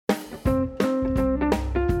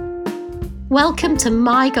Welcome to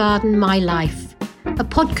My Garden, My Life, a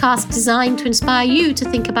podcast designed to inspire you to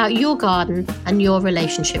think about your garden and your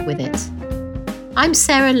relationship with it. I'm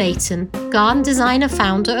Sarah Layton, garden designer,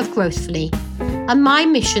 founder of Growthfully, and my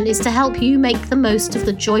mission is to help you make the most of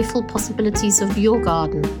the joyful possibilities of your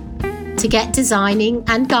garden, to get designing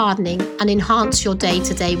and gardening and enhance your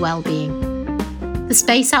day-to-day well-being. The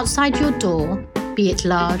space outside your door, be it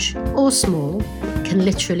large or small, can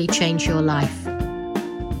literally change your life.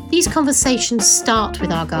 These conversations start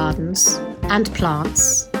with our gardens and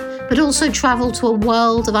plants, but also travel to a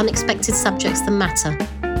world of unexpected subjects that matter,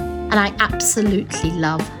 and I absolutely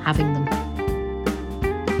love having them.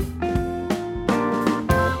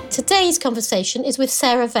 Today's conversation is with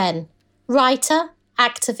Sara Venn, writer,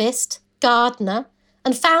 activist, gardener,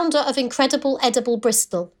 and founder of Incredible Edible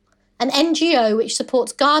Bristol, an NGO which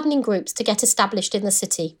supports gardening groups to get established in the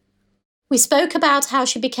city. We spoke about how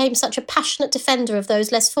she became such a passionate defender of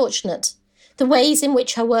those less fortunate, the ways in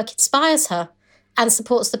which her work inspires her and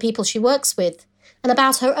supports the people she works with, and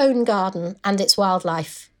about her own garden and its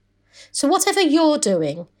wildlife. So whatever you're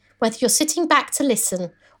doing, whether you're sitting back to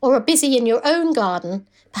listen or are busy in your own garden,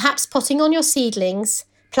 perhaps potting on your seedlings,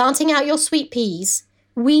 planting out your sweet peas,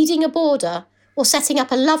 weeding a border, or setting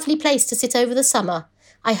up a lovely place to sit over the summer,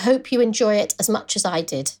 I hope you enjoy it as much as I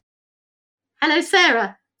did. Hello,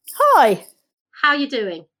 Sarah. Hi. How are you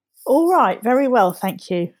doing? All right. Very well, thank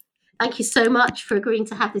you. Thank you so much for agreeing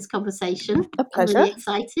to have this conversation. A pleasure. I'm really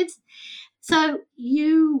excited. So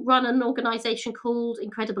you run an organisation called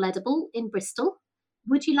Incredible Edible in Bristol.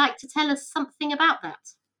 Would you like to tell us something about that?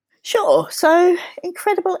 Sure. So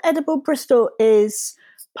Incredible Edible Bristol is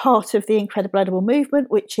part of the Incredible Edible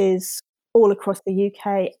movement, which is all across the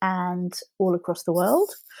UK and all across the world.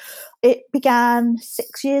 It began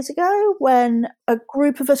 6 years ago when a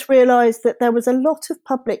group of us realised that there was a lot of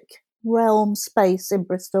public realm space in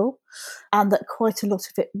Bristol and that quite a lot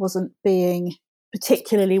of it wasn't being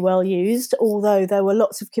particularly well used, although there were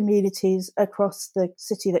lots of communities across the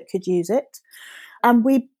city that could use it. And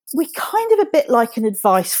we kind of a bit like an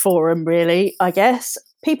advice forum, really, I guess.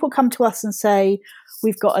 People come to us and say,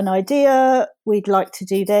 we've got an idea, we'd like to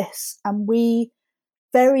do this, and we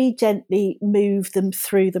very gently move them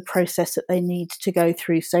through the process that they need to go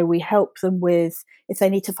through. So we help them with, if they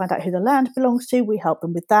need to find out who the land belongs to, we help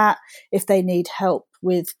them with that. If they need help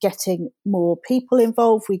with getting more people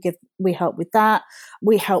involved, we help with that.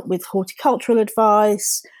 We help with horticultural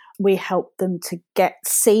advice. We help them to get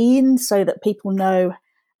seen so that people know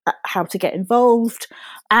how to get involved.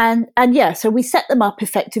 And yeah, so we set them up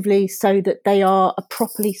effectively so that they are a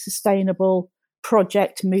properly sustainable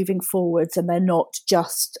project moving forwards and they're not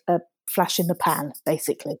just a flash in the pan,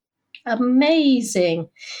 basically. Amazing.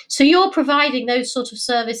 So you're providing those sort of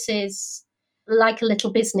services like a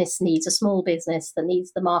little business needs, a small business that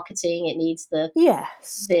needs the marketing, it needs the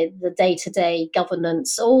day-to-day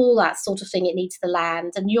governance, all that sort of thing. It needs the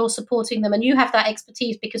land, and you're supporting them, and you have that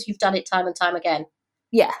expertise because you've done it time and time again.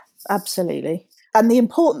 Yeah, absolutely. And the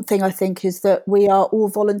important thing, I think, is that we are all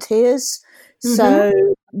volunteers. Mm-hmm.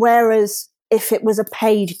 So whereas if it was a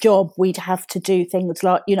paid job, we'd have to do things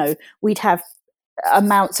like, we'd have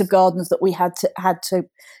amounts of gardens that we had to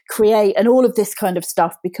create and all of this kind of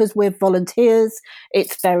stuff. Because we're volunteers,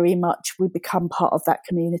 it's very much we become part of that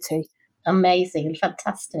community. Amazing.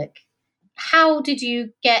 Fantastic. How did you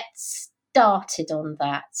get started on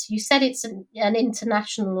that? You said it's an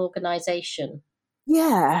international organisation.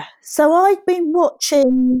 Yeah. So I'd been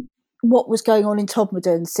watching what was going on in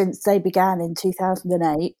Todmorden since they began in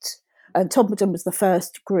 2008. And Todmorden was the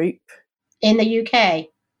first group. In the UK?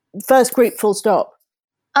 First group, full stop.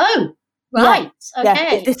 Oh, right. Yeah.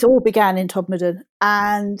 Okay. Yeah, this all began in Todmorden.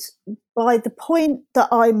 And by the point that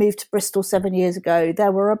I moved to Bristol 7 years ago,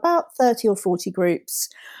 there were about 30 or 40 groups.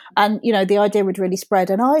 And, the idea would really spread.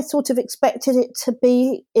 And I sort of expected it to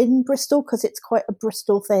be in Bristol because it's quite a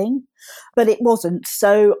Bristol thing, but it wasn't.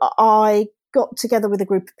 So I got together with a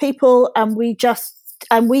group of people and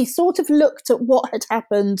we sort of looked at what had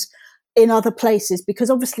happened in other places, because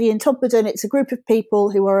obviously in Todmorden it's a group of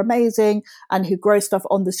people who are amazing and who grow stuff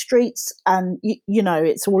on the streets, and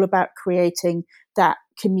it's all about creating that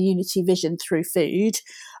community vision through food.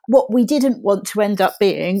 What we didn't want to end up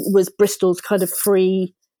being was Bristol's kind of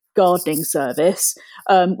free gardening service,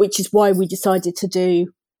 which is why we decided to do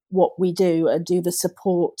what we do and do the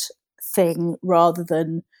support thing rather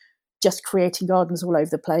than just creating gardens all over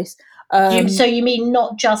the place. So you mean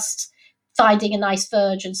not just finding a nice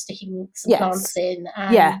verge and sticking some plants in?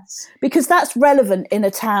 Because that's relevant in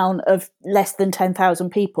a town of less than 10,000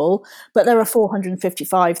 people, but there are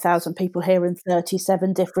 455,000 people here in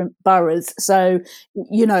 37 different boroughs. So,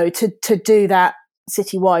 to do that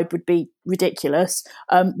citywide would be ridiculous,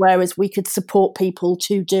 whereas we could support people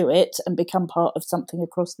to do it and become part of something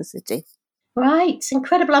across the city. Right,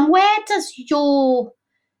 incredible. And where does your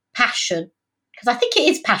passion, because I think it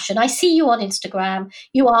is passion, I see you on Instagram,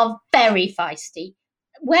 you are very feisty.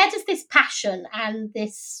 Where does this passion and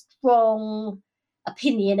this strong,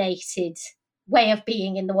 opinionated way of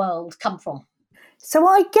being in the world come from? So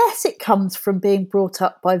I guess it comes from being brought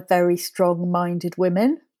up by very strong-minded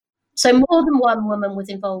women. So more than one woman was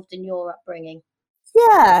involved in your upbringing?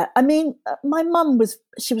 Yeah, I mean, my mum was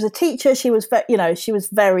a teacher. She was, she was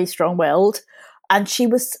very strong-willed, and she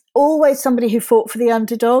was always somebody who fought for the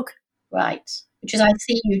underdog. Right, which is, I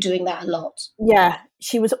see you doing that a lot. Yeah,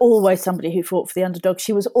 she was always somebody who fought for the underdog.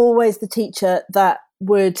 She was always the teacher that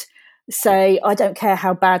would say, I don't care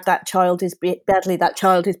how bad that child is, that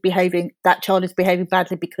child is behaving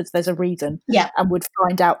badly because there's a reason. Yeah. And would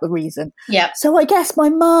find out the reason. Yeah. So I guess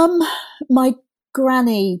my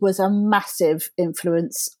granny was a massive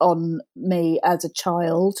influence on me as a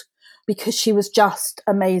child, because she was just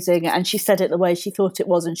amazing, and she said it the way she thought it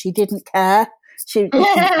was, and she didn't care. That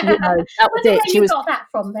was it. Where you got that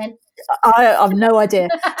from then? I have no idea.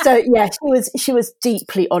 So yeah, she was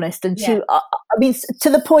deeply honest, and I mean, to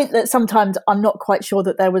the point that sometimes I'm not quite sure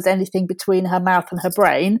that there was anything between her mouth and her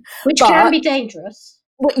brain, which can be dangerous.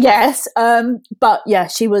 Yes, but yeah,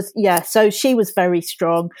 she was. Yeah, so she was very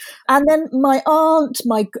strong. And then my aunt,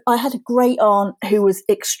 I had a great aunt who was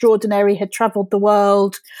extraordinary. Had travelled the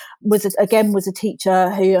world. Was a teacher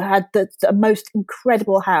who had the most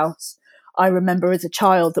incredible house. I remember as a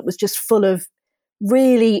child that was just full of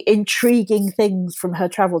really intriguing things from her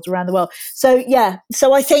travels around the world. So yeah,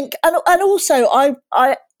 so I think, and also I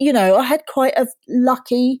had quite a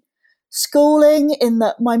lucky schooling in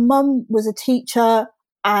that my mum was a teacher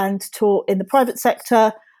and taught in the private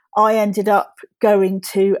sector. I ended up going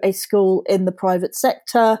to a school in the private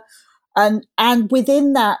sector, and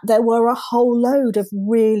within that there were a whole load of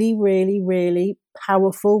really, really, really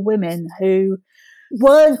powerful women who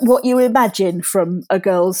weren't what you imagine from a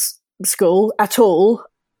girls' school at all.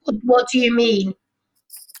 What do you mean?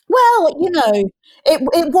 Well,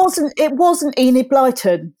 it wasn't Enid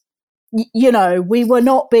Blyton. We were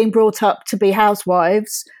not being brought up to be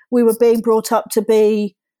housewives. We were being brought up to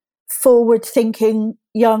be forward-thinking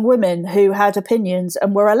young women who had opinions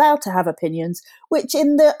and were allowed to have opinions, which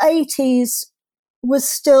in the 80s was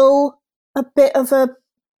still a bit of a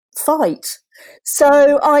fight.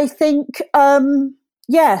 So I think,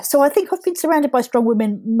 so I think I've been surrounded by strong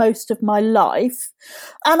women most of my life.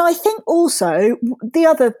 And I think also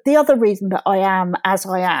the other reason that I am as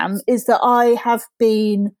I am is that I have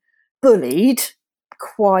been bullied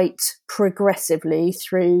quite progressively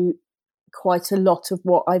through quite a lot of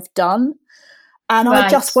what I've done. And I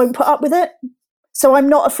just won't put up with it. So I'm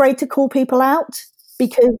not afraid to call people out,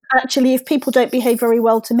 because actually if people don't behave very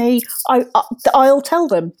well to me, I'll tell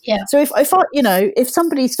them. Yeah. So if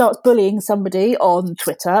somebody starts bullying somebody on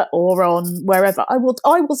Twitter or on wherever, I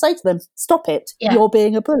will say to them, stop it. Yeah. You're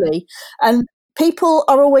being a bully. And people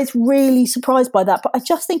are always really surprised by that, but I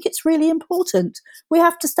just think it's really important. We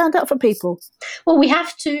have to stand up for people. Well, we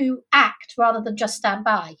have to act rather than just stand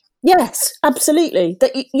by. Yes, absolutely.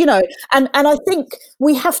 That and I think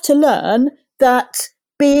we have to learn that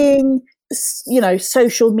being,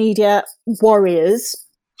 social media warriors.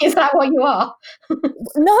 Is that what you are?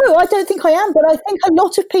 No, I don't think I am. But I think a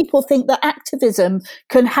lot of people think that activism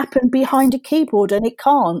can happen behind a keyboard, and it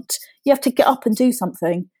can't. You have to get up and do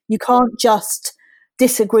something. You can't just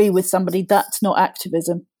disagree with somebody. That's not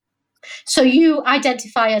activism. So you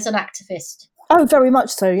identify as an activist? Oh, very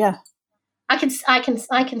much so. Yeah. I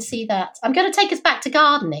can see that. I'm going to take us back to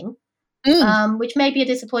gardening, which may be a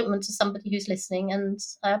disappointment to somebody who's listening, and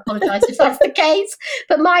I apologise if that's the case.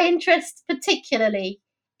 But my interest particularly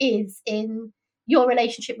is in your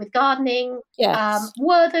relationship with gardening. Yes.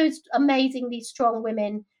 Were those amazingly strong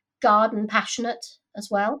women garden passionate as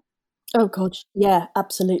well? Oh God, yeah,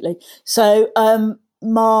 absolutely. So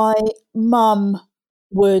my mum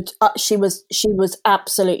she was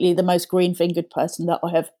absolutely the most green-fingered person that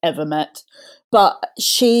I have ever met, but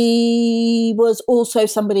she was also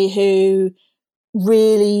somebody who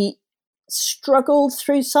really struggled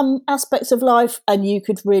through some aspects of life, and you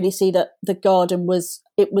could really see that the garden was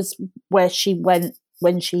where she went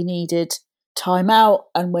when she needed time out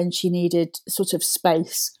and when she needed sort of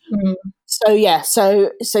space. So yeah,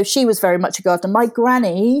 so she was very much a gardener. My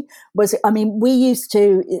granny was, we used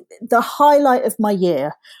to, the highlight of my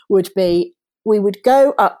year would be, we would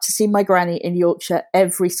go up to see my granny in Yorkshire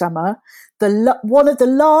every summer. One of the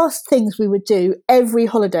last things we would do every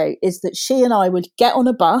holiday is that she and I would get on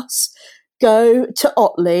a bus, go to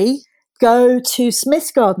Otley, go to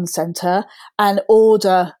Smith's Garden Centre and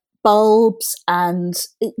order bulbs and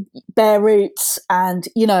bare roots and,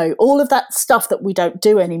 you know, all of that stuff that we don't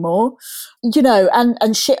do anymore, you know,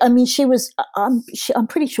 and she, I mean, she was, I'm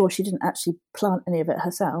pretty sure she didn't actually plant any of it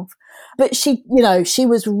herself, but she, you know, she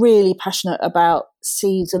was really passionate about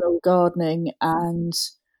seeds and all gardening, and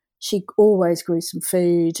she always grew some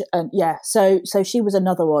food. And yeah, so she was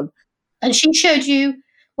another one. And she showed you,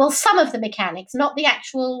 well, some of the mechanics, not the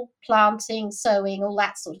actual planting, sowing, all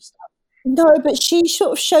that sort of stuff. No, but she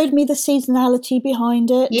sort of showed me the seasonality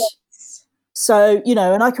behind it. Yes. So, you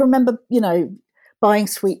know, and I can remember, you know, buying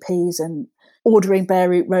sweet peas and ordering bare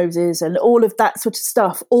root roses and all of that sort of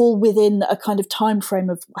stuff, all within a kind of time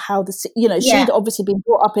frame of how you know, she'd obviously been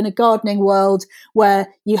brought up in a gardening world where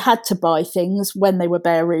you had to buy things when they were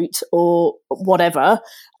bare root or whatever.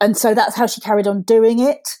 And so that's how she carried on doing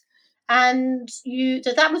it. And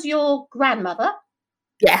so that was your grandmother?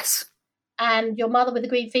 Yes. And your mother with the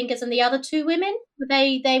green fingers, and the other two women,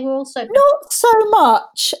 they were also... Not so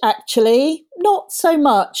much, actually. Not so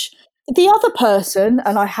much. The other person,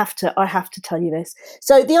 and I have to tell you this.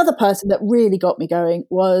 So the other person that really got me going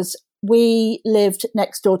was, we lived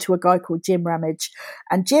next door to a guy called Jim Ramage.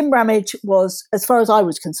 And Jim Ramage was, as far as I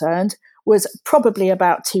was concerned, was probably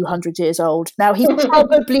about 200 years old. Now, he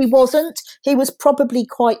probably wasn't. He was probably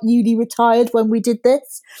quite newly retired when we did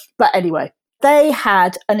this. But anyway, they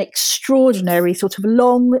had an extraordinary sort of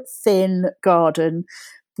long, thin garden,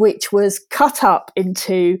 which was cut up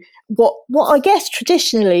into what I guess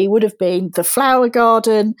traditionally would have been the flower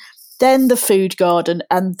garden, then the food garden,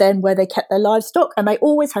 and then where they kept their livestock. And they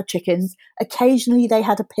always had chickens. Occasionally they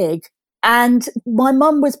had a pig. And my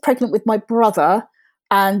mum was pregnant with my brother,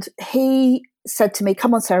 and he said to me,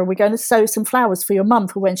 "Come on, Sarah, we're going to sow some flowers for your mum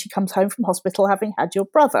for when she comes home from hospital having had your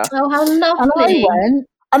brother." Oh, how lovely. And I went,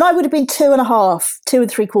 and I would have been 2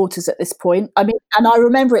 3/4 at this point. I mean, and I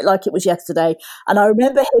remember it like it was yesterday. And I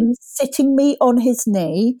remember him sitting me on his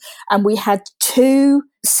knee, and we had 2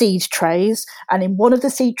 seed trays. And in one of the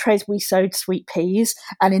seed trays, we sowed sweet peas.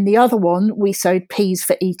 And in the other one, we sowed peas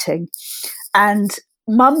for eating. And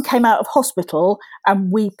Mum came out of hospital,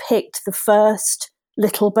 and we picked the first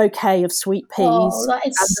little bouquet of sweet peas. Oh, that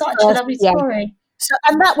is such a lovely story. So,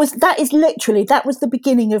 and that was the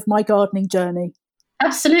beginning of my gardening journey.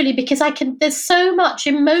 Absolutely, because there's so much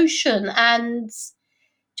emotion and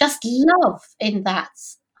just love in that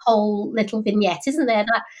whole little vignette, isn't there?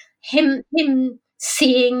 That him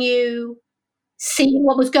seeing you, seeing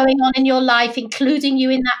what was going on in your life, including you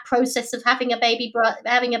in that process of having a baby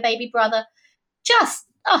brother. Just,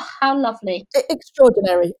 oh, how lovely.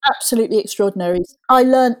 Extraordinary, absolutely extraordinary. I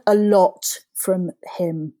learned a lot from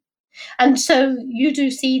him. And so you do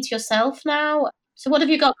seeds yourself now. So what have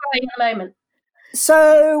you got growing at the moment?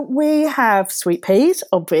 So we have sweet peas,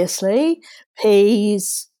 obviously,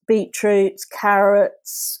 peas, beetroots,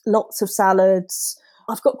 carrots, lots of salads.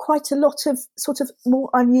 I've got quite a lot of sort of more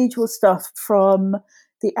unusual stuff from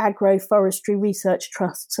the Agroforestry Research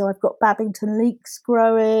Trust. So I've got Babington leeks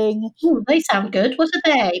growing. Ooh, they sound good. What are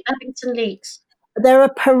they, Babington leeks? They're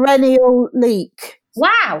a perennial leek.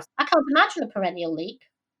 Wow, I can't imagine a perennial leek.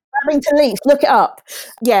 Babington leeks, look it up.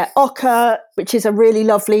 Yeah, oca, which is a really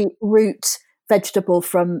lovely root vegetable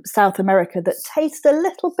from South America that tastes a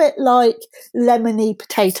little bit like lemony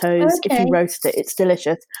potatoes. If you roast it. It's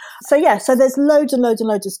delicious. So yeah, so there's loads and loads and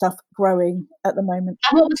loads of stuff growing at the moment.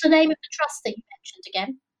 And what was the name of the trust that you mentioned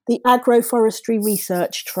again? The Agroforestry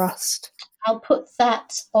Research Trust. I'll put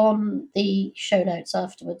that on the show notes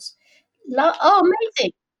afterwards. Oh,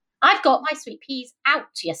 amazing. I've got my sweet peas out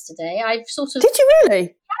yesterday. I've sort of... Did you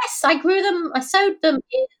really? Yes, I grew them. I sowed them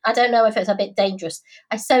in, I don't know if it's a bit dangerous.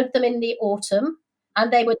 I sowed them in the autumn,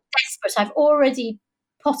 and they were desperate. I've already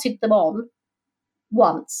potted them on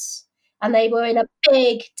once, and they were in a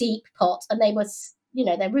big, deep pot, and they were, you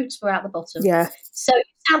know, their roots were out the bottom. Yeah. So it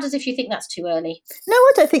sounds as if you think that's too early. No,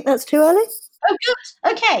 I don't think that's too early. Oh,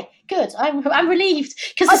 good. Okay, good. I'm relieved,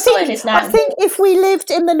 because the soil is now... I think if we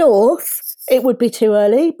lived in the north, it would be too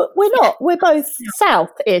early, but we're not. We're both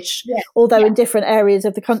south-ish, although in different areas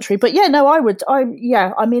of the country. But yeah, no, I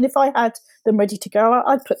mean, if I had them ready to go,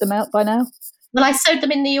 I'd put them out by now. Well, I sowed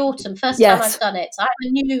them in the autumn. First time I've done it.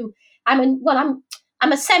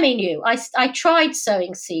 I'm a semi-new. I tried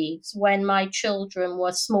sowing seeds when my children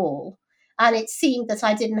were small, and it seemed that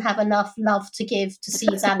I didn't have enough love to give to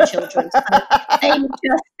seeds and children. So they would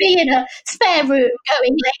just be in a spare room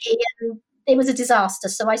going leggy, and it was a disaster.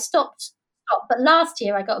 So I stopped. But last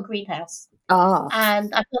year I got a greenhouse.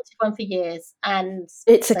 And I've wanted one for years. And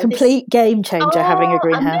it's a complete game changer having a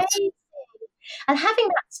greenhouse. Amazing. And having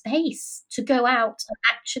that space to go out and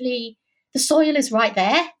actually the soil is right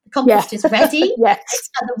there. The compost is ready. Yes. It's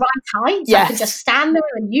at the right height. Yes. I can just stand there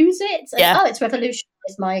and use it. And, Yeah. it's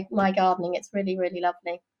revolutionised my gardening. It's really, really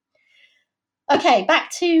lovely. Okay,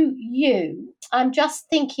 back to you. I'm just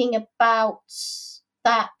thinking about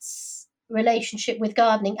that relationship with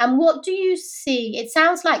gardening. And what do you see? It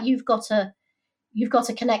sounds like you've got a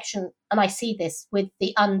connection, and I see this with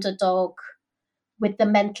the underdog, with the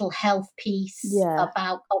mental health piece of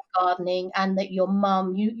gardening, and that your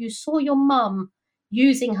mum, you saw your mum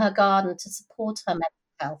using her garden to support her mental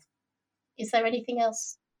health. Is there anything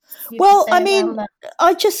else you can say around that?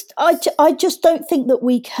 I just don't think that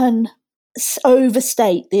we can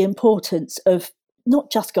overstate the importance of not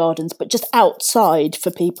just gardens, but just outside for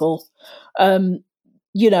people.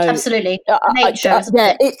 Absolutely, nature.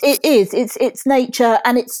 It is. It's nature,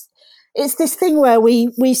 and it's this thing where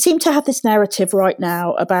we seem to have this narrative right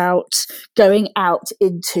now about going out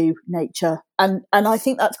into nature, and I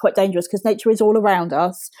think that's quite dangerous, because nature is all around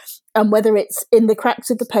us, and whether it's in the cracks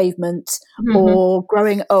of the pavement, or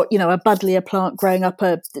growing, or a buddleia plant growing up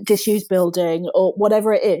a disused building, or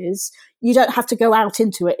whatever it is, you don't have to go out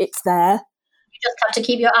into it; it's there. You just have to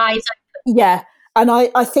keep your eyes open. Yeah. And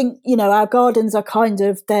I think, our gardens are kind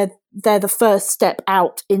of, they're the first step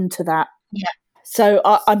out into that. Yeah. So,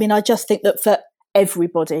 I just think that for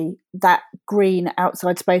everybody, that green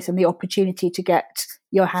outside space and the opportunity to get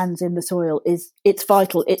your hands in the soil it's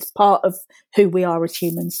vital. It's part of who we are as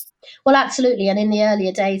humans. Well, absolutely. And in the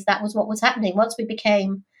earlier days, that was what was happening. Once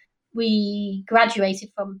we graduated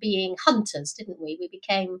from being hunters, didn't we? We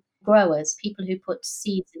became growers, people who put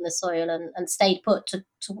seeds in the soil and stayed put to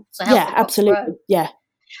help the crops absolutely grow. Yeah.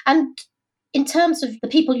 And in terms of the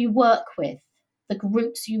people you work with, the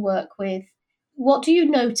groups you work with, what do you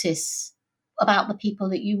notice about the people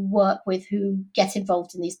that you work with who get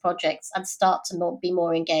involved in these projects and start to be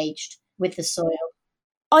more engaged with the soil?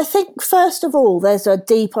 I think, first of all, there's a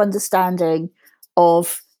deep understanding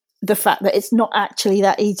of the fact that it's not actually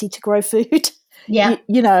that easy to grow food. Yeah.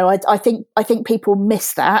 I think people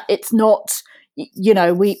miss that. It's not,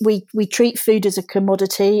 we treat food as a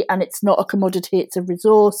commodity, and it's not a commodity, it's a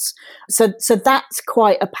resource. So that's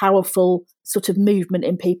quite a powerful sort of movement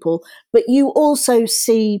in people. But you also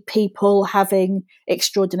see people having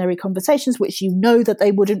extraordinary conversations, which that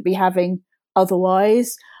they wouldn't be having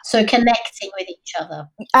otherwise. So connecting with each other.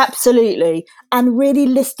 Absolutely. And really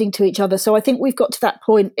listening to each other. So I think we've got to that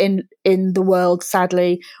point in the world,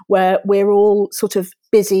 sadly, where we're all sort of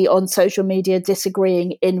busy on social media,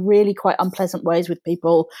 disagreeing in really quite unpleasant ways with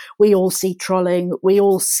people. We all see trolling. We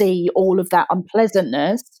all see all of that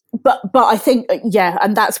unpleasantness. But I think,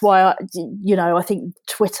 and that's why, I think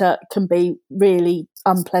Twitter can be really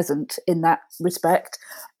unpleasant in that respect.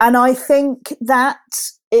 And I think that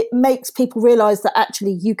it makes people realise that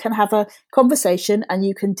actually you can have a conversation and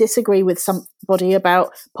you can disagree with somebody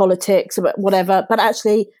about politics, about whatever, but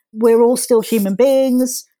actually we're all still human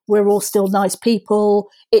beings. We're all still nice people.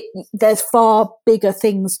 There's far bigger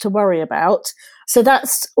things to worry about. So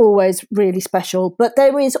that's always really special. But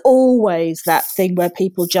there is always that thing where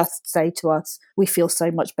people just say to us, we feel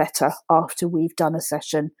so much better after we've done a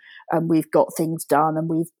session and we've got things done and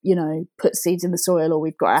we've, put seeds in the soil, or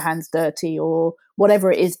we've got our hands dirty, or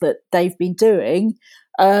whatever it is that they've been doing.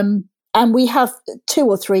 And we have 2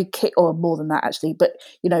 or 3 or more than that actually, but,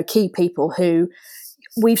 key people who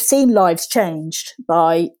we've seen lives changed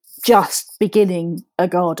by just beginning a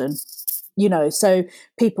garden. So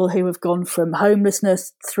people who have gone from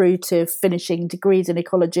homelessness through to finishing degrees in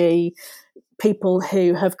ecology, people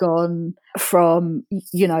who have gone from,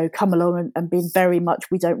 come along and been very much,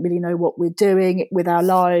 we don't really know what we're doing with our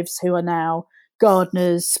lives, who are now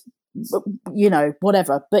gardeners,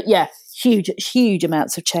 whatever. But huge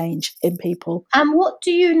amounts of change in people. And what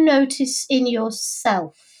do you notice in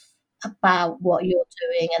yourself about what you're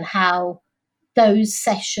doing and how those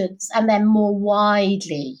sessions, and then more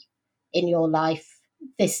widely in your life,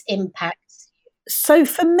 this impacts you? So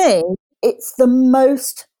for me, it's the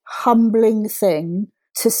most humbling thing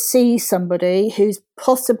to see somebody who's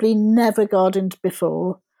possibly never gardened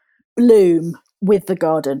before bloom with the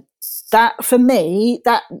garden. That for me,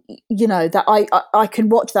 that I can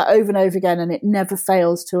watch that over and over again, and it never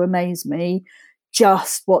fails to amaze me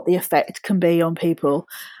just what the effect can be on people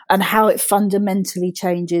and how it fundamentally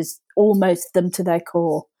changes almost them to their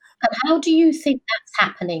core. And how do you think that's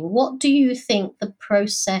happening? What do you think the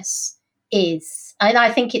process is? And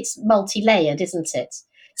I think it's multi-layered, isn't it?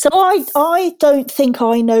 So I don't think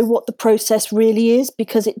I know what the process really is,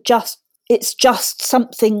 because it's just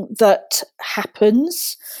something that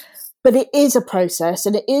happens. But it is a process,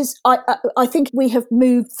 and it is. I think we have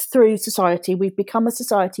moved through society. We've become a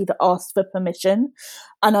society that asks for permission,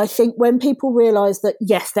 and I think when people realise that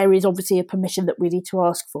yes, there is obviously a permission that we need to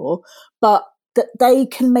ask for, but that they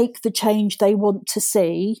can make the change they want to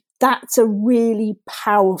see. That's a really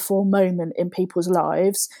powerful moment in people's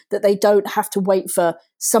lives, that they don't have to wait for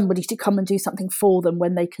somebody to come and do something for them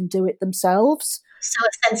when they can do it themselves. So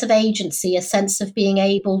a sense of agency, a sense of being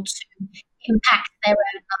able to impact their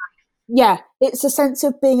own life. Yeah, it's a sense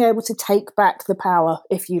of being able to take back the power,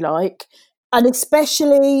 if you like, and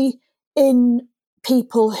especially in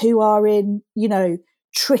people who are in,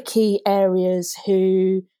 tricky areas,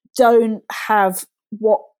 who don't have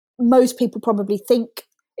what most people probably think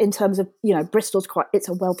in terms of, Bristol's it's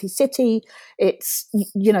a wealthy city. It's,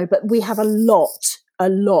 but we have a lot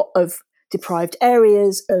of deprived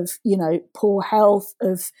areas, of, poor health,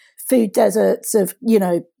 of food deserts, of,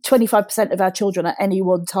 25% of our children at any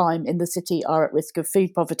one time in the city are at risk of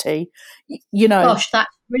food poverty. Gosh, that's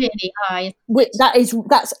really high.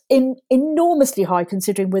 That's enormously high,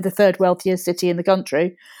 considering we're the third wealthiest city in the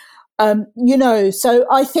country. So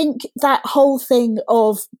I think that whole thing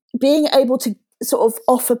of being able to sort of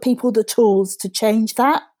offer people the tools to change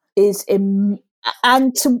that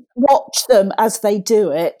and to watch them as they do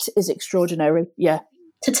it is extraordinary. Yeah.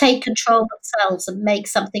 To take control themselves and make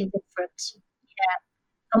something different.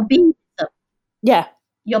 Yeah. And be with them. Yeah.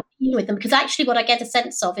 You're being with them. Because actually what I get a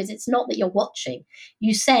sense of is it's not that you're watching.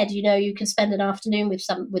 You said, you can spend an afternoon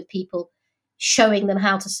with people, showing them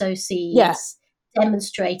how to sow seeds. Yeah.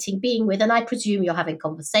 Demonstrating, being with, and I presume you're having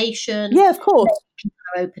conversation. Yeah, of course. People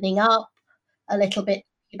are opening up a little bit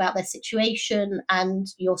about their situation, and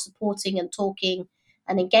you're supporting and talking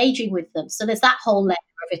and engaging with them. So there's that whole layer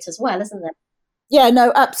of it as well, isn't there? Yeah,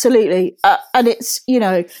 no, absolutely. And it's,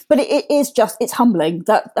 but it is just, it's humbling.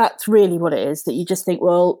 That's really what it is, that you just think,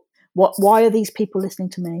 well, why are these people listening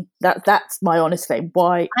to me? That's my honest thing.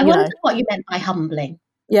 Why? I wondered what you meant by humbling.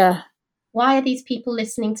 Yeah. Why are these people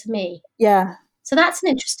listening to me? Yeah. So that's an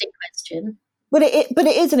interesting question. But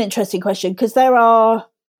it is an interesting question, because there are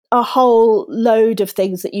a whole load of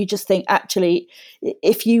things that you just think, actually,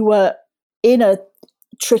 if you were in a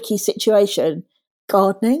tricky situation,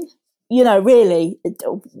 gardening, really,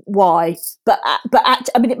 why? But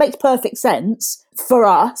it makes perfect sense for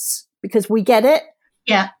us because we get it.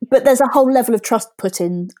 Yeah. But there's a whole level of trust put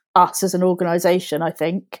in us as an organisation, I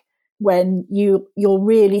think, when you're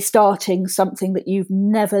really starting something that you've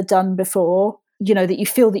never done before, that you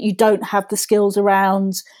feel that you don't have the skills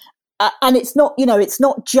around. And it's not, it's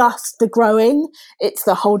not just the growing, it's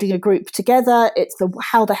the holding a group together. It's the,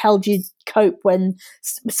 how the hell do you cope when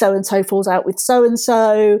so-and-so falls out with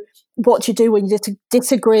so-and-so? What do you do when you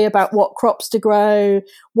disagree about what crops to grow?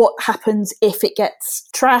 What happens if it gets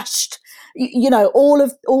trashed? All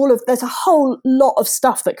of there's a whole lot of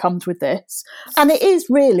stuff that comes with this. And it is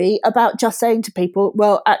really about just saying to people,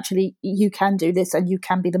 well, actually, you can do this and you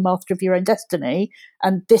can be the master of your own destiny.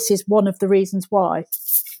 And this is one of the reasons why.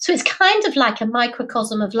 So it's kind of like a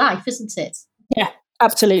microcosm of life, isn't it? Yeah,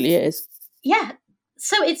 absolutely it is. Yeah.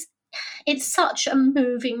 So it's such a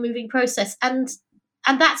moving process. And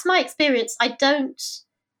that's my experience. I don't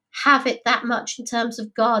have it that much in terms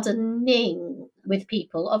of gardening with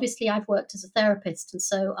people. Obviously, I've worked as a therapist, and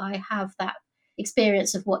so I have that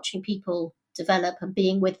experience of watching people develop and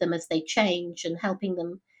being with them as they change and helping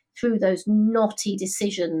them through those knotty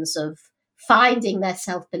decisions of finding their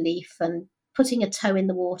self-belief and putting a toe in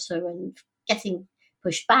the water and getting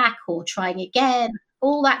pushed back or trying again,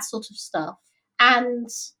 all that sort of stuff. And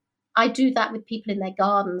I do that with people in their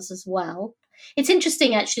gardens as well. It's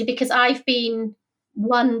interesting, actually, because I've been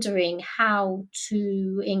wondering how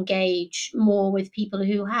to engage more with people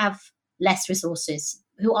who have less resources,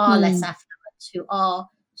 who are less affluent, who are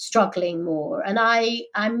struggling more. And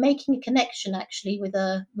I'm making a connection, actually, with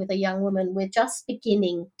a young woman. We're just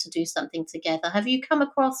beginning to do something together. Have you come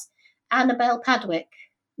across Annabelle Padwick?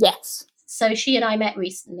 Yes. So she and I met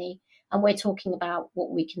recently, and we're talking about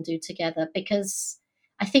what we can do together, because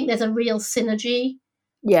I think there's a real synergy.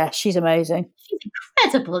 Yeah, she's amazing. She's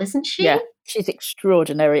incredible, isn't she? Yeah, she's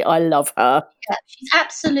extraordinary. I love her. Yeah, she's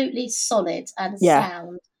absolutely solid and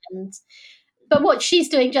sound. But what she's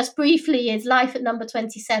doing, just briefly, is Life at Number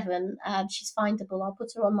 27. She's findable. I'll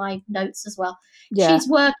put her on my notes as well. Yeah. She's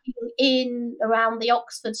working in around the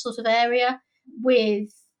Oxford sort of area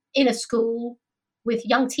in a school with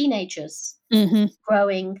young teenagers,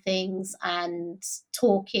 growing things and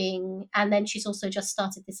talking. And then she's also just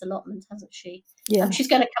started this allotment, hasn't she? Yeah. She's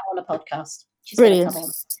going to come on a podcast. She's Brilliant. Going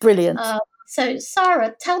to come on. Brilliant. So,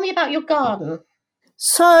 Sara, tell me about your garden.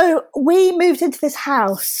 So we moved into this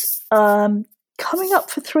house a coming up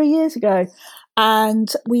for 3 years ago.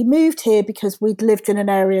 And we moved here because we'd lived in an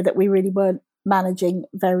area that we really weren't managing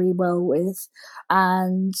very well with.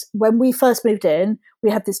 And when we first moved in, we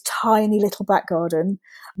had this tiny little back garden,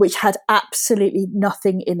 which had absolutely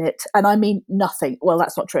nothing in it. And I mean nothing. Well,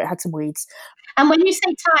 that's not true. It had some weeds. And when you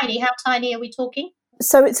say tiny, how tiny are we talking?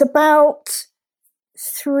 So it's about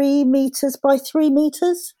 3 meters by 3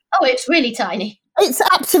 meters. Oh, it's really tiny. It's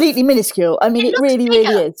absolutely minuscule. I mean, it really, bigger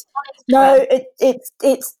really is. No,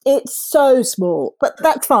 it's so small, but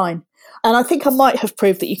that's fine. And I think I might have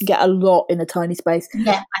proved that you can get a lot in a tiny space.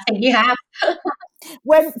 Yeah, I think you have.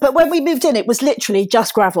 But when we moved in, it was literally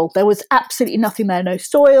just gravel. There was absolutely nothing there, no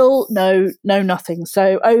soil, no nothing.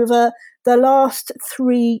 So over the last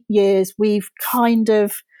 3 years, we've kind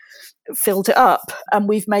of filled it up, and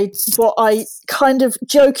we've made what I kind of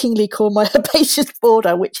jokingly call my herbaceous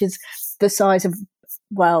border, which is the size of,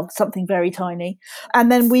 well, something very tiny.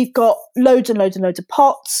 And then we've got loads and loads and loads of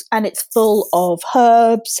pots, and it's full of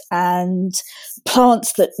herbs and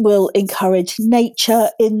plants that will encourage nature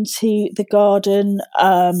into the garden.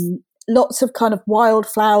 Lots of kind of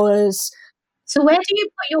wildflowers. So where do you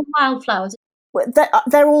put your wildflowers?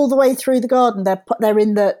 They're all the way through the garden. They're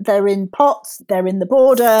in pots. They're in the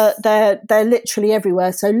border. They're literally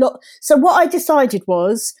everywhere. So what I decided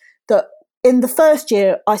was that in the first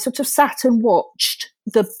year, I sort of sat and watched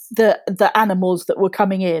the animals that were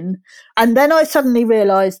coming in, and then I suddenly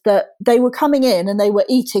realised that they were coming in and they were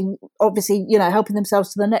eating, obviously, helping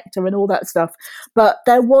themselves to the nectar and all that stuff. But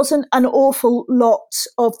there wasn't an awful lot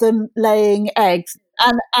of them laying eggs,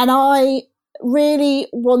 and I really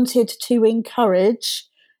wanted to encourage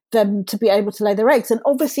them to be able to lay their eggs. And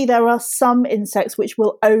obviously, there are some insects which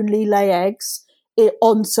will only lay eggs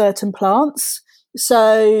on certain plants.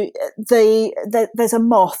 So there's a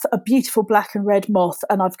moth, a beautiful black and red moth,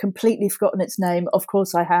 and I've completely forgotten its name. Of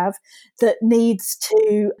course I have, that needs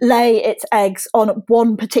to lay its eggs on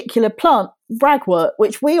one particular plant, ragwort,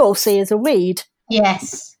 which we all see as a weed.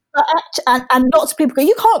 Yes. And lots of people go,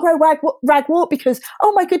 you can't grow ragwort because,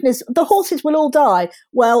 oh my goodness, the horses will all die.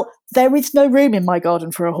 Well, there is no room in my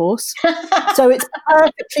garden for a horse. So it's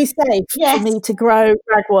perfectly safe for me to grow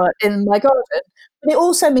ragwort in my garden. But it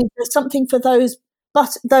also means there's something for those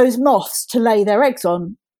moths to lay their eggs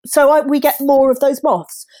on. So we get more of those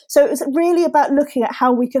moths. So it was really about looking at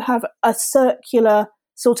how we could have a circular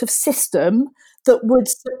sort of system that would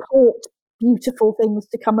support beautiful things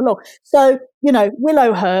to come along. So,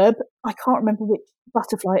 willow herb, I can't remember which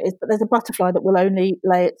butterfly it is, but there's a butterfly that will only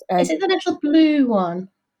lay its eggs. Is it the little blue one?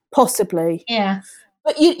 Possibly. Yeah.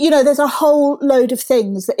 But, there's a whole load of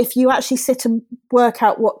things that if you actually sit and work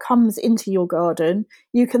out what comes into your garden,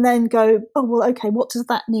 you can then go, oh, well, okay, what does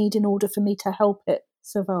that need in order for me to help it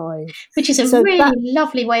survive? Which is a really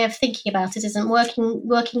lovely way of thinking about it, isn't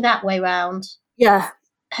working that way round? Yeah.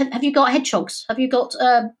 Have you got hedgehogs? Have you got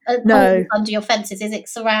no under your fences? Is it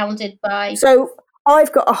surrounded by... So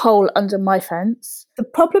I've got a hole under my fence. The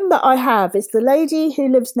problem that I have is the lady who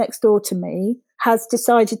lives next door to me has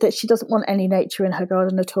decided that she doesn't want any nature in her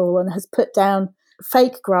garden at all, and has put down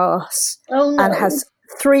fake grass and has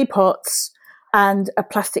 3 pots and a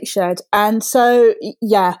plastic shed. And so,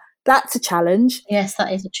 yeah, that's a challenge. Yes,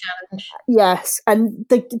 that is a challenge. Yes, and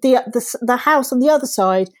the house on the other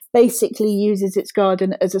side basically uses its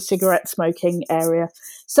garden as a cigarette smoking area.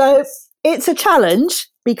 So it's a challenge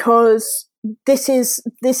because this is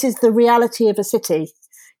the reality of a city.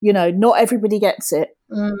 Not everybody gets it.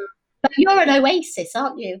 Mm. But you're an oasis,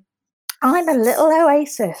 aren't you? I'm a little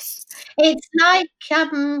oasis. It's like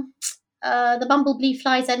the bumblebee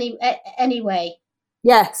flies anyway.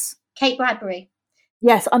 Yes. Kate Bradbury.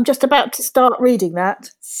 Yes, I'm just about to start reading that.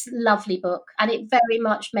 It's a lovely book, and it very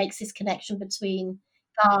much makes this connection between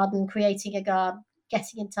garden, creating a garden,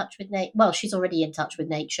 getting in touch with nature. Well, she's already in touch with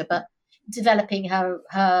nature, but developing her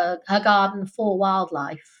garden for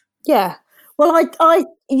wildlife. Yeah. Well,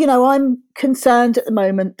 I'm concerned at the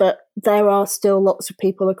moment that there are still lots of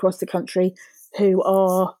people across the country who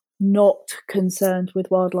are not concerned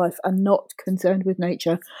with wildlife and not concerned with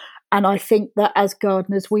nature. And I think that as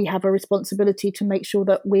gardeners, we have a responsibility to make sure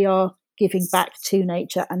that we are giving back to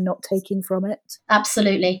nature and not taking from it.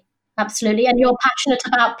 Absolutely. Absolutely. And you're passionate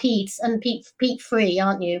about peat and peat free,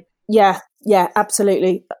 aren't you? Yeah,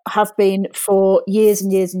 absolutely. I have been for years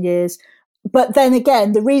and years and years. But then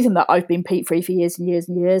again, the reason that I've been peat free for years and years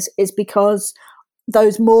and years is because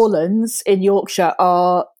those moorlands in Yorkshire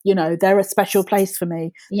are, they're a special place for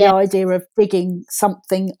me. Yeah. The idea of digging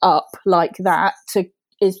something up like that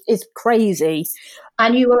is crazy.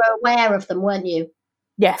 And you were aware of them, weren't you?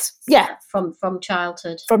 Yes. Yeah. From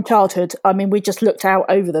childhood. From childhood. I mean, we just looked out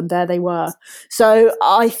over them. There they were. So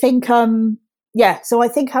I think Yeah, so I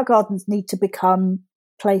think our gardens need to become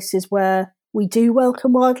places where we do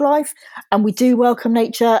welcome wildlife and we do welcome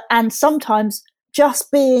nature, and sometimes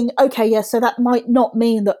just being, okay, yeah, so that might not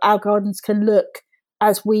mean that our gardens can look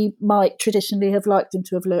as we might traditionally have liked them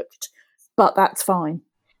to have looked, but that's fine.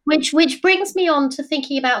 Which brings me on to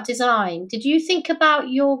thinking about design. Did you think about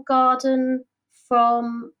your garden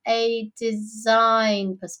from a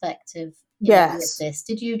design perspective in any of Yes. this?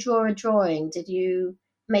 Did you draw a drawing? Did you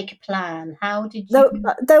make a plan? How did you...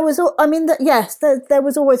 There was, I mean, yes, there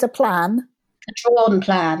was always a plan. A drawn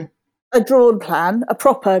plan. A drawn plan, a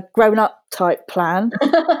proper grown-up type plan,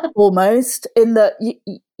 almost, in that,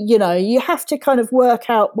 you know, you have to kind of work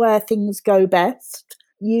out where things go best.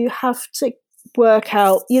 You have to work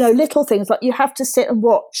out, you know, little things like you have to sit and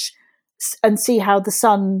watch and see how the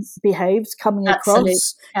sun behaves coming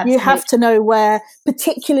across. Absolutely. You have to know where,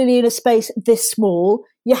 particularly in a space this small,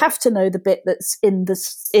 you have to know the bit that's in the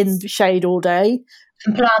shade all day.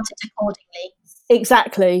 And plant it accordingly.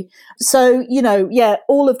 Exactly. So, you know, yeah,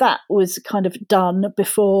 all of that was kind of done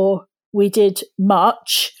before we did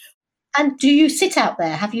much. And do you sit out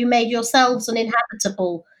there? Have you made yourselves an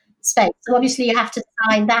inhabitable space? So obviously you have to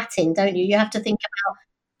design that in, don't you? You have to think about,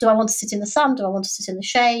 do I want to sit in the sun? Do I want to sit in the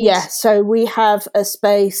shade? Yeah, so we have a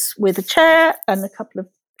space with a chair and a couple of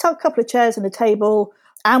chairs and a table,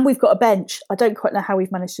 and we've got a bench. I don't quite know how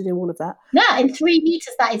we've managed to do all of that. No, in 3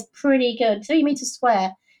 meters, that is pretty good. 3 meters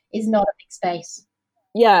square is not a big space.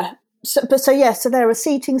 Yeah. So there are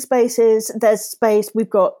seating spaces, there's space, we've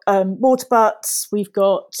got water butts, we've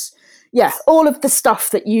got, all of the stuff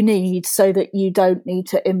that you need so that you don't need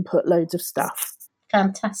to input loads of stuff.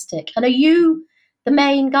 Fantastic. And are you the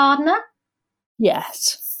main gardener?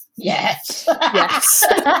 Yes. Yes. Yes.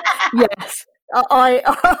 Yes.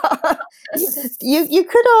 You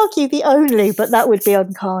could argue the only, but that would be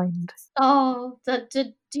unkind. Oh,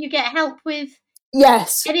 do you get help with?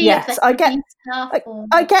 Yes. I get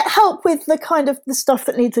help with the kind of the stuff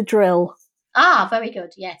that needs a drill. Ah, very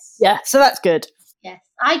good. Yes. Yeah, so that's good. Yes,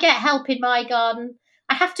 I get help in my garden.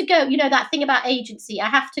 I have to go. You know that thing about agency. I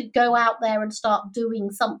have to go out there and start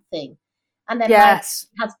doing something, and then my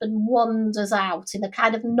husband wanders out in a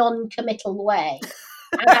kind of non-committal way.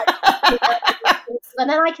 And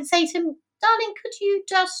then I can say to him, darling, could you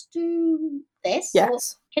just do this? Yes. Or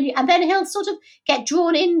can you? And then he'll sort of get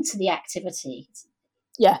drawn into the activity.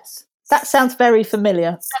 Yes. That sounds very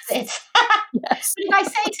familiar. That's it. Yes. But if I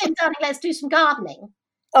say to him, darling, let's do some gardening.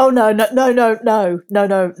 Oh, no. That's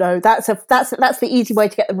the easy way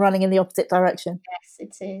to get them running in the opposite direction. Yes,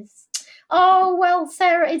 it is. Oh, well,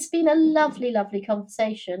 Sarah, it's been a lovely, lovely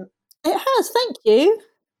conversation. It has, thank you.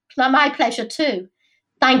 My pleasure too.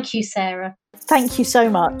 Thank you, Sarah. Thank you so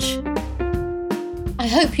much. I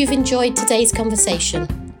hope you've enjoyed today's conversation.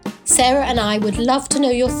 Sarah and I would love to know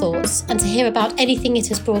your thoughts and to hear about anything it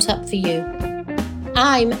has brought up for you.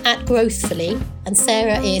 I'm at Growthfully and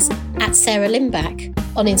Sarah is at Sara Limback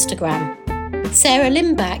on Instagram. Sara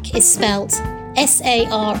Limback is spelt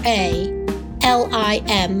SaraLimback.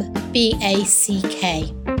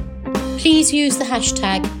 Please use the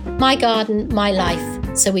hashtag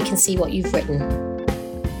MyGardenMyLife so we can see what you've written.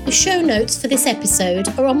 The show notes for this episode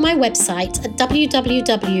are on my website at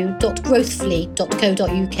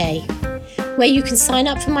www.growthfully.co.uk, where you can sign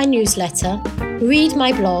up for my newsletter, read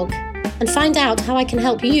my blog, and find out how I can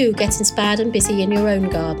help you get inspired and busy in your own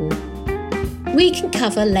garden. We can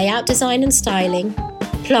cover layout design and styling,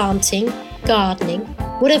 planting, gardening,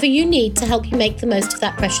 whatever you need to help you make the most of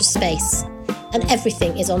that precious space. And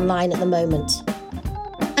everything is online at the moment.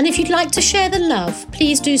 And if you'd like to share the love,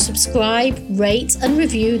 please do subscribe, rate and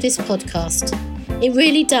review this podcast. It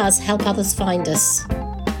really does help others find us.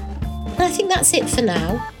 And I think that's it for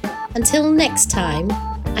now. Until next time,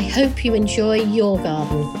 I hope you enjoy your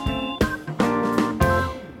garden.